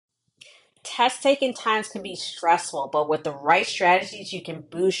test taking times can be stressful, but with the right strategies, you can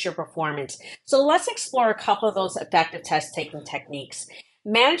boost your performance. So let's explore a couple of those effective test taking techniques.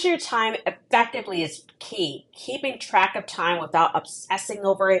 Manage your time effectively is key. Keeping track of time without obsessing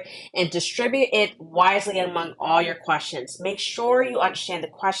over it and distribute it wisely among all your questions. Make sure you understand the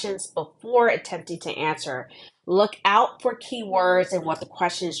questions before attempting to answer. Look out for keywords and what the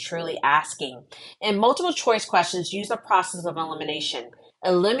question is truly asking. In multiple choice questions, use the process of elimination.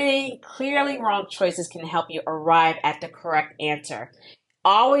 Eliminating clearly wrong choices can help you arrive at the correct answer.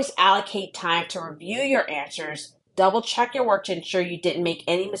 Always allocate time to review your answers. Double check your work to ensure you didn't make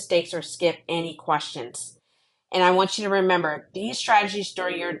any mistakes or skip any questions. And I want you to remember these strategies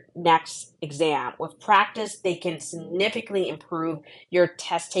during your next exam. With practice, they can significantly improve your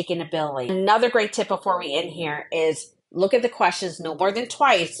test taking ability. Another great tip before we end here is look at the questions no more than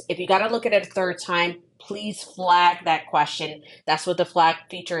twice. If you got to look at it a third time, please flag that question. That's what the flag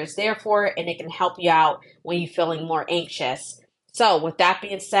feature is there for, and it can help you out when you're feeling more anxious. So with that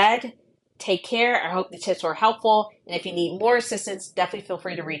being said, take care. I hope the tips were helpful. And if you need more assistance, definitely feel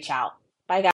free to reach out. Bye, guys.